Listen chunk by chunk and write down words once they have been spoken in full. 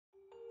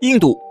印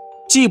度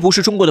既不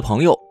是中国的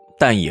朋友，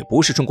但也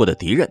不是中国的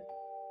敌人。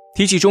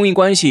提起中印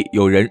关系，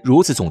有人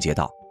如此总结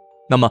道：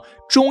那么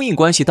中印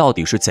关系到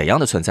底是怎样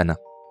的存在呢？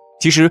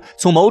其实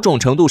从某种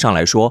程度上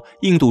来说，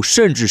印度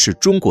甚至是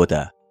中国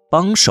的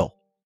帮手。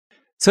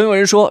曾有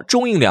人说，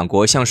中印两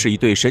国像是一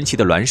对神奇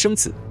的孪生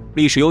子，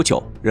历史悠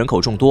久，人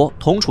口众多，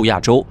同处亚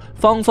洲，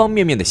方方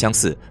面面的相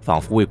似，仿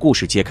佛为故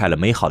事揭开了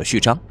美好的序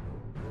章。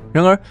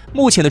然而，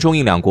目前的中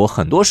印两国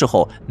很多时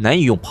候难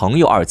以用朋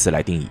友二字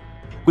来定义，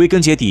归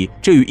根结底，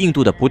这与印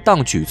度的不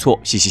当举措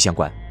息息相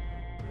关。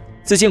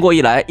自建国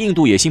以来，印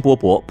度野心勃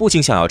勃，不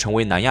仅想要成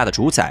为南亚的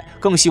主宰，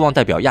更希望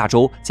代表亚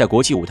洲在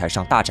国际舞台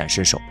上大展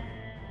身手。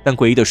但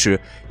诡异的是，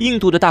印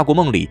度的大国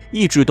梦里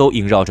一直都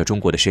萦绕着中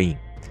国的身影。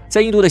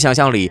在印度的想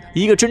象里，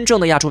一个真正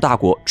的亚洲大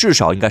国至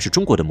少应该是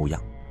中国的模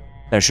样。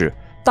但是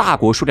大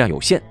国数量有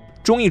限，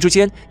中印之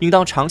间应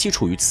当长期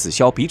处于此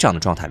消彼长的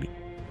状态里。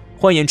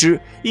换言之，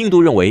印度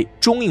认为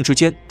中印之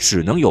间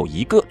只能有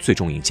一个最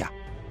终赢家。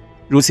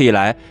如此一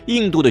来，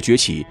印度的崛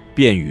起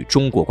便与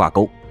中国挂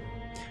钩。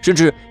甚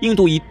至印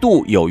度一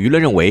度有舆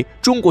论认为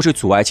中国是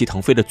阻碍其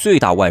腾飞的最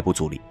大外部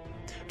阻力。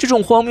这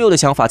种荒谬的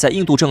想法在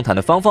印度政坛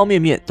的方方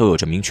面面都有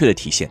着明确的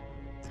体现。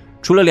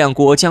除了两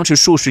国僵持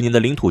数十年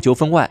的领土纠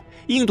纷外，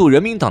印度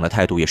人民党的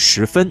态度也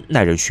十分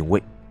耐人寻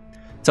味。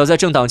早在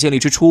政党建立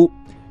之初，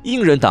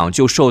印人党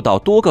就受到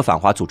多个反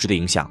华组织的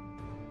影响。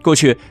过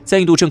去在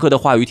印度政客的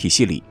话语体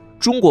系里，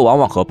中国往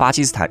往和巴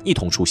基斯坦一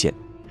同出现，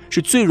是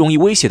最容易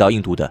威胁到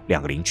印度的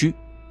两个邻居。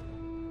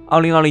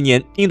2020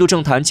年，印度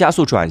政坛加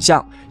速转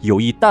向，有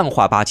意淡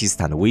化巴基斯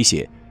坦的威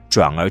胁，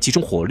转而集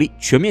中火力，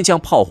全面将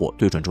炮火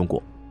对准中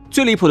国。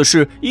最离谱的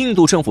是，印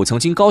度政府曾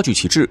经高举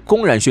旗帜，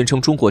公然宣称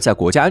中国在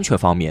国家安全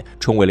方面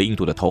成为了印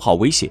度的头号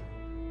威胁。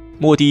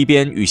莫迪一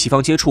边与西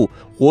方接触，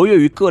活跃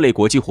于各类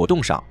国际活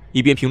动上，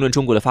一边评论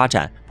中国的发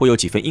展，颇有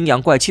几分阴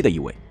阳怪气的意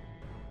味。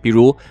比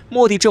如，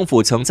莫迪政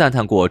府曾赞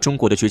叹过中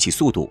国的崛起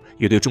速度，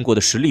也对中国的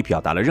实力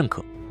表达了认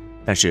可。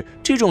但是，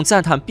这种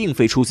赞叹并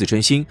非出自真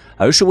心，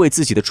而是为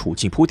自己的处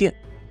境铺垫。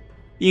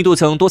印度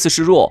曾多次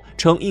示弱，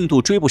称印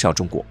度追不上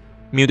中国。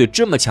面对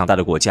这么强大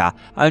的国家，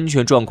安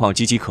全状况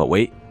岌岌可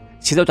危，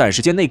且在短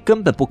时间内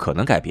根本不可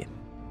能改变。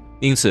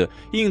因此，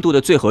印度的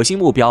最核心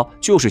目标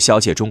就是消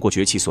解中国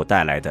崛起所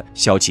带来的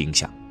消极影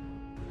响。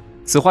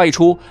此话一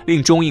出，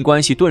令中印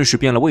关系顿时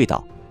变了味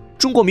道。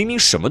中国明明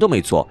什么都没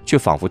做，却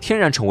仿佛天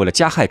然成为了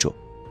加害者。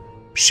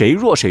谁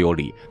弱谁有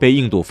理，被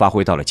印度发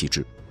挥到了极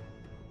致。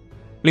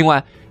另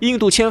外，印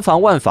度千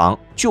防万防，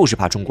就是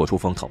怕中国出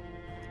风头。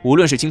无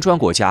论是金砖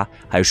国家，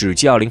还是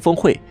G20 峰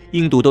会，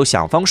印度都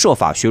想方设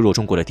法削弱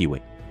中国的地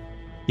位。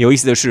有意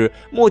思的是，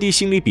莫迪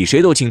心里比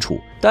谁都清楚，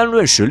单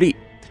论实力，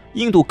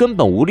印度根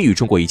本无力与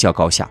中国一较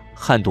高下，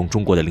撼动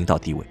中国的领导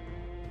地位。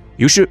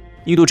于是，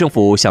印度政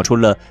府想出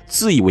了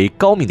自以为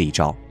高明的一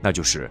招，那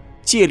就是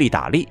借力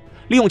打力，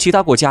利用其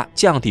他国家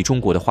降低中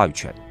国的话语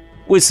权。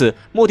为此，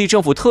莫迪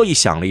政府特意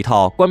想了一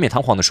套冠冕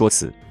堂皇的说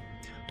辞。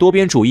多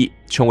边主义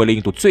成为了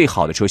印度最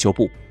好的遮羞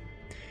布。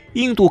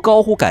印度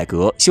高呼改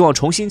革，希望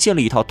重新建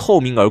立一套透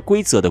明而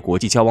规则的国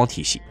际交往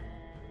体系。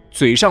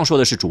嘴上说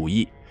的是主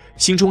义，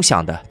心中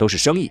想的都是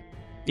生意。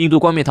印度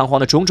冠冕堂皇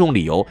的种种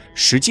理由，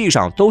实际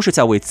上都是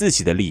在为自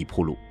己的利益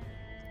铺路。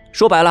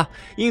说白了，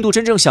印度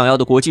真正想要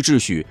的国际秩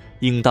序，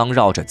应当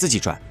绕着自己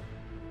转。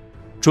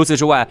除此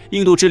之外，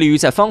印度致力于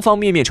在方方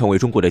面面成为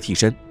中国的替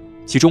身，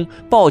其中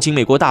抱紧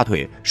美国大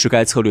腿是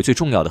该策略最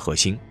重要的核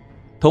心。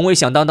同为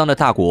响当当的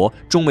大国，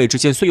中美之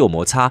间虽有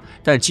摩擦，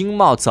但经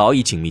贸早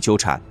已紧密纠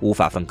缠，无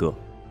法分割。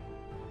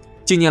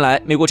近年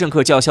来，美国政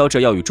客叫嚣着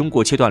要与中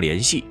国切断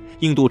联系，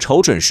印度瞅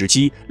准时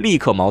机，立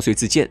刻毛遂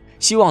自荐，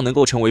希望能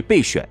够成为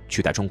备选，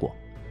取代中国。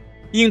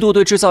印度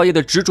对制造业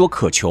的执着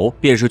渴求，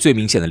便是最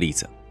明显的例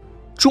子。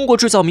中国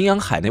制造名扬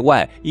海内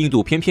外，印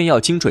度偏偏要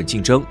精准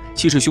竞争，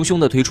气势汹汹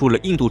地推出了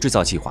印度制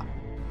造计划。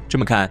这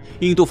么看，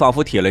印度仿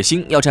佛铁了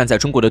心要站在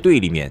中国的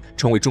对立面，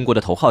成为中国的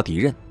头号敌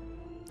人。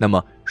那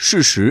么，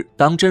事实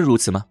当真如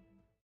此吗？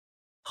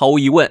毫无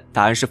疑问，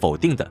答案是否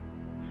定的。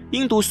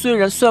印度虽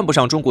然算不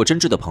上中国真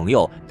正的朋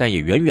友，但也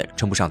远远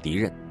称不上敌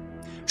人。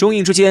中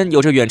印之间有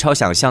着远超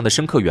想象的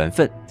深刻缘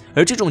分，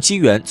而这种机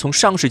缘从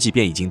上世纪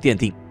便已经奠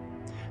定。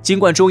尽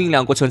管中印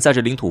两国存在着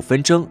领土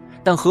纷争，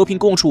但和平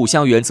共处5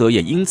项原则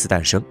也因此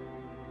诞生。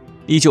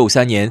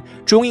1953年，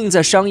中印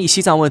在商议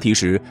西藏问题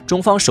时，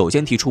中方首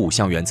先提出5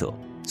项原则，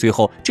随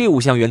后这5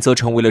项原则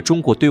成为了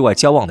中国对外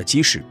交往的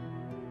基石。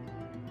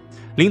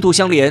领土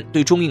相连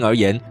对中印而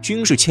言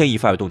均是牵一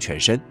发而动全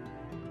身，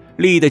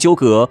利益的纠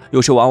葛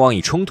有时往往以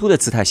冲突的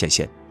姿态显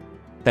现，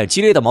但激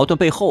烈的矛盾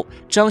背后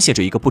彰显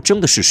着一个不争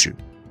的事实：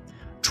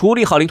处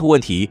理好领土问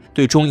题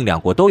对中印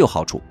两国都有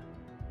好处。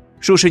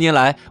数十年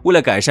来，为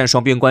了改善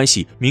双边关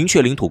系，明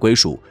确领土归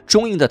属，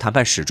中印的谈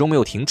判始终没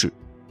有停止。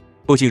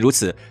不仅如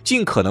此，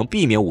尽可能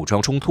避免武装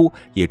冲突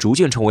也逐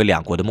渐成为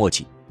两国的默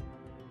契。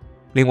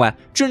另外，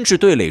政治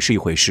对垒是一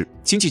回事，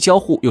经济交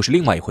互又是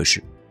另外一回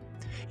事。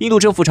印度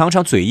政府常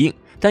常嘴硬，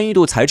但印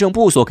度财政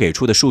部所给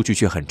出的数据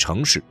却很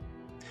诚实。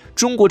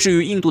中国至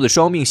于印度的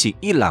双面性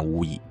一览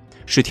无遗，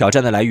是挑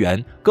战的来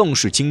源，更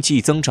是经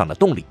济增长的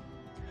动力。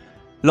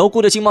牢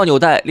固的经贸纽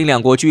带令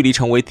两国距离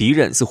成为敌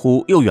人似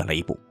乎又远了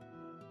一步。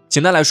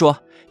简单来说，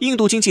印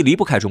度经济离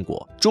不开中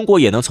国，中国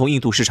也能从印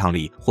度市场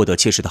里获得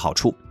切实的好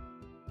处。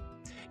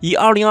以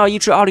2021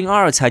至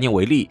2022财年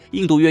为例，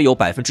印度约有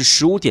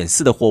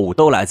 15.4% 的货物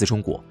都来自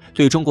中国，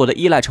对中国的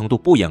依赖程度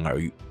不言而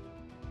喻。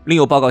另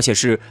有报告显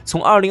示，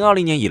从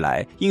2020年以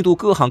来，印度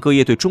各行各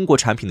业对中国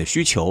产品的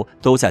需求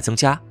都在增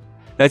加，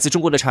来自中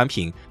国的产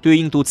品对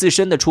印度自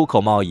身的出口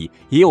贸易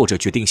也有着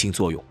决定性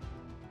作用。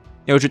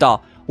要知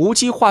道，无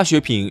机化学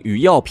品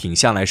与药品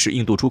向来是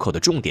印度出口的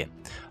重点，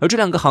而这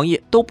两个行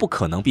业都不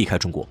可能避开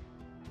中国。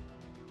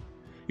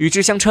与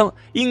之相称，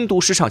印度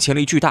市场潜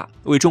力巨大，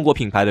为中国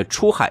品牌的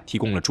出海提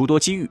供了诸多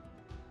机遇。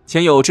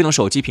前有智能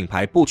手机品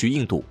牌布局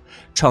印度，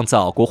创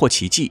造国货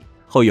奇迹，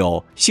后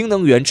有新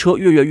能源车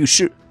跃跃欲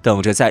试，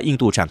等着在印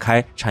度展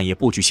开产业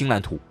布局新蓝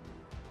图。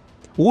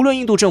无论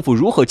印度政府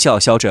如何叫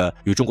嚣着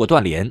与中国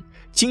断联，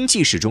经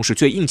济始终是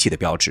最硬气的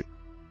标志。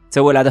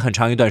在未来的很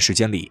长一段时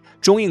间里，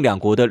中印两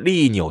国的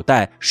利益纽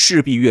带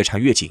势必越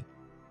缠越紧，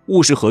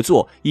务实合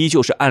作依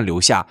旧是暗流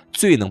下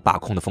最能把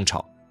控的风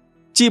潮。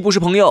既不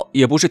是朋友，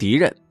也不是敌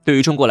人，对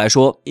于中国来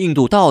说，印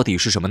度到底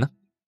是什么呢？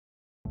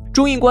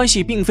中印关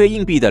系并非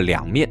硬币的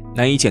两面，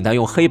难以简单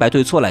用黑白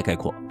对错来概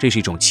括，这是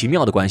一种奇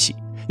妙的关系，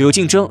有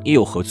竞争也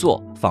有合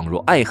作，仿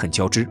若爱恨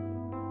交织。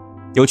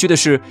有趣的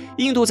是，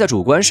印度在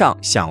主观上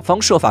想方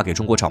设法给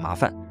中国找麻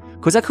烦，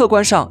可在客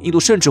观上，印度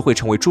甚至会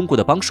成为中国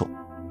的帮手。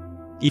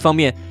一方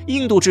面，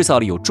印度制造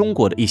里有中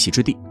国的一席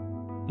之地。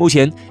目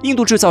前，印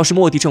度制造是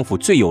莫迪政府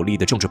最有力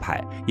的政治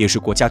牌，也是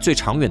国家最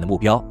长远的目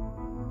标。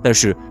但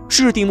是，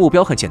制定目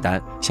标很简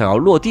单，想要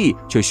落地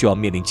却需要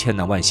面临千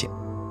难万险。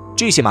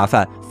这些麻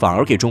烦反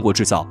而给中国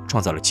制造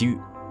创造了机遇。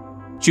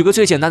举个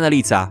最简单的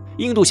例子啊，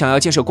印度想要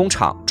建设工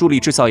厂，助力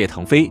制造业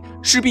腾飞，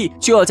势必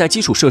就要在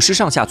基础设施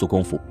上下足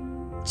功夫。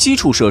基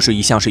础设施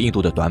一向是印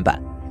度的短板，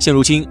现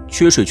如今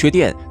缺水缺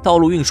电，道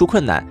路运输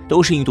困难，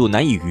都是印度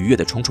难以逾越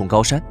的重重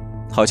高山。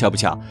好巧不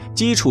巧，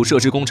基础设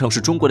施工程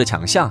是中国的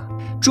强项，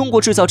中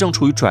国制造正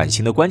处于转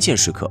型的关键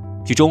时刻，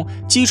其中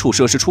基础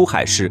设施出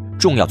海是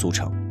重要组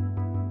成。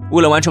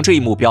为了完成这一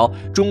目标，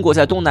中国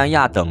在东南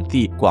亚等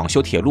地广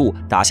修铁路，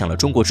打响了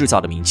中国制造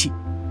的名气。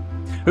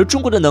而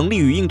中国的能力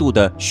与印度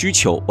的需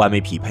求完美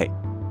匹配，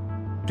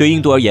对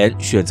印度而言，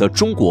选择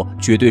中国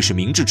绝对是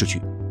明智之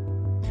举。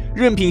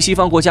任凭西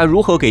方国家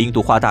如何给印度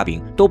画大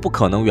饼，都不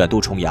可能远渡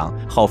重洋，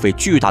耗费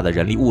巨大的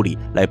人力物力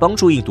来帮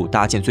助印度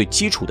搭建最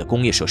基础的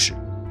工业设施。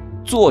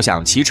坐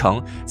享其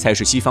成才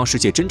是西方世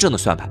界真正的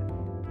算盘，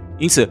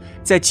因此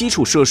在基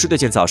础设施的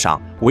建造上，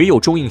唯有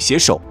中印携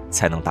手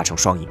才能达成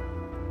双赢。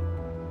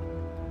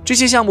这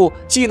些项目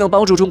既能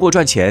帮助中国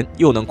赚钱，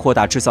又能扩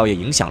大制造业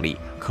影响力，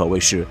可谓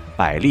是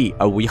百利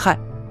而无一害。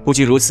不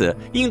仅如此，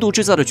印度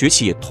制造的崛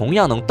起也同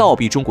样能倒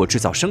逼中国制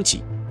造升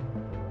级。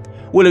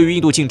为了与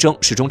印度竞争，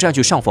始终占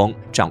据上风，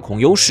掌控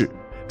优势，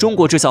中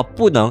国制造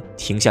不能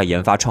停下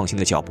研发创新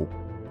的脚步。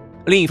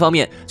另一方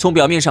面，从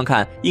表面上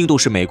看，印度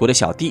是美国的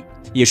小弟，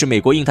也是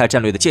美国印太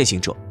战略的践行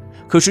者。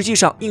可实际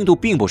上，印度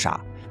并不傻。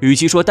与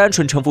其说单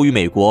纯臣服于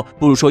美国，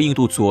不如说印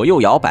度左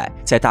右摇摆，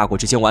在大国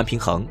之间玩平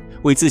衡，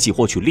为自己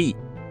获取利益。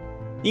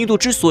印度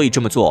之所以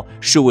这么做，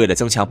是为了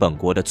增强本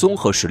国的综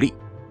合实力，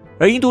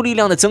而印度力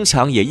量的增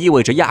强也意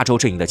味着亚洲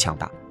阵营的强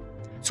大，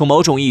从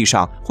某种意义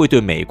上会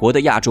对美国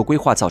的亚洲规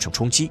划造成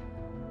冲击。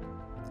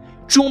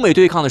中美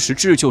对抗的实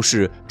质就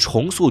是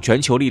重塑全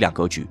球力量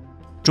格局。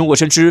中国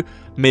深知，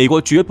美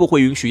国绝不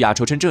会允许亚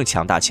洲真正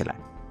强大起来。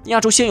亚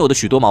洲现有的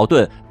许多矛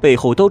盾背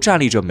后都站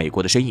立着美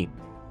国的身影，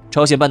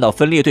朝鲜半岛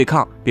分裂对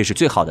抗便是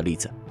最好的例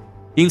子。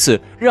因此，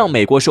让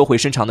美国收回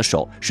伸长的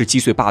手是击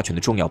碎霸权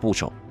的重要步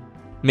骤。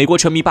美国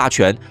沉迷霸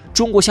权，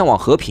中国向往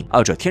和平，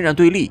二者天然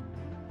对立。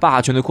霸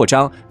权的扩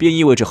张便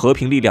意味着和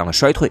平力量的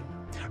衰退，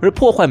而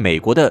破坏美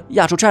国的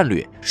亚洲战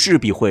略势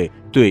必会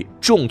对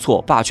重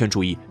挫霸权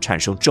主义产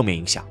生正面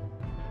影响。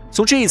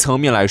从这一层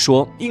面来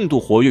说，印度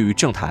活跃于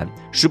政坛，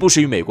时不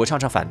时与美国唱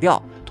唱反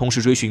调，同时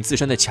追寻自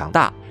身的强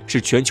大，是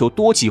全球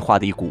多极化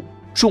的一股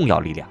重要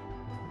力量。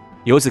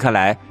由此看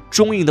来，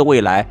中印的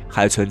未来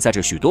还存在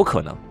着许多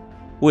可能，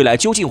未来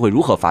究竟会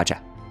如何发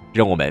展，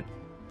让我们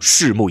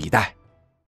拭目以待。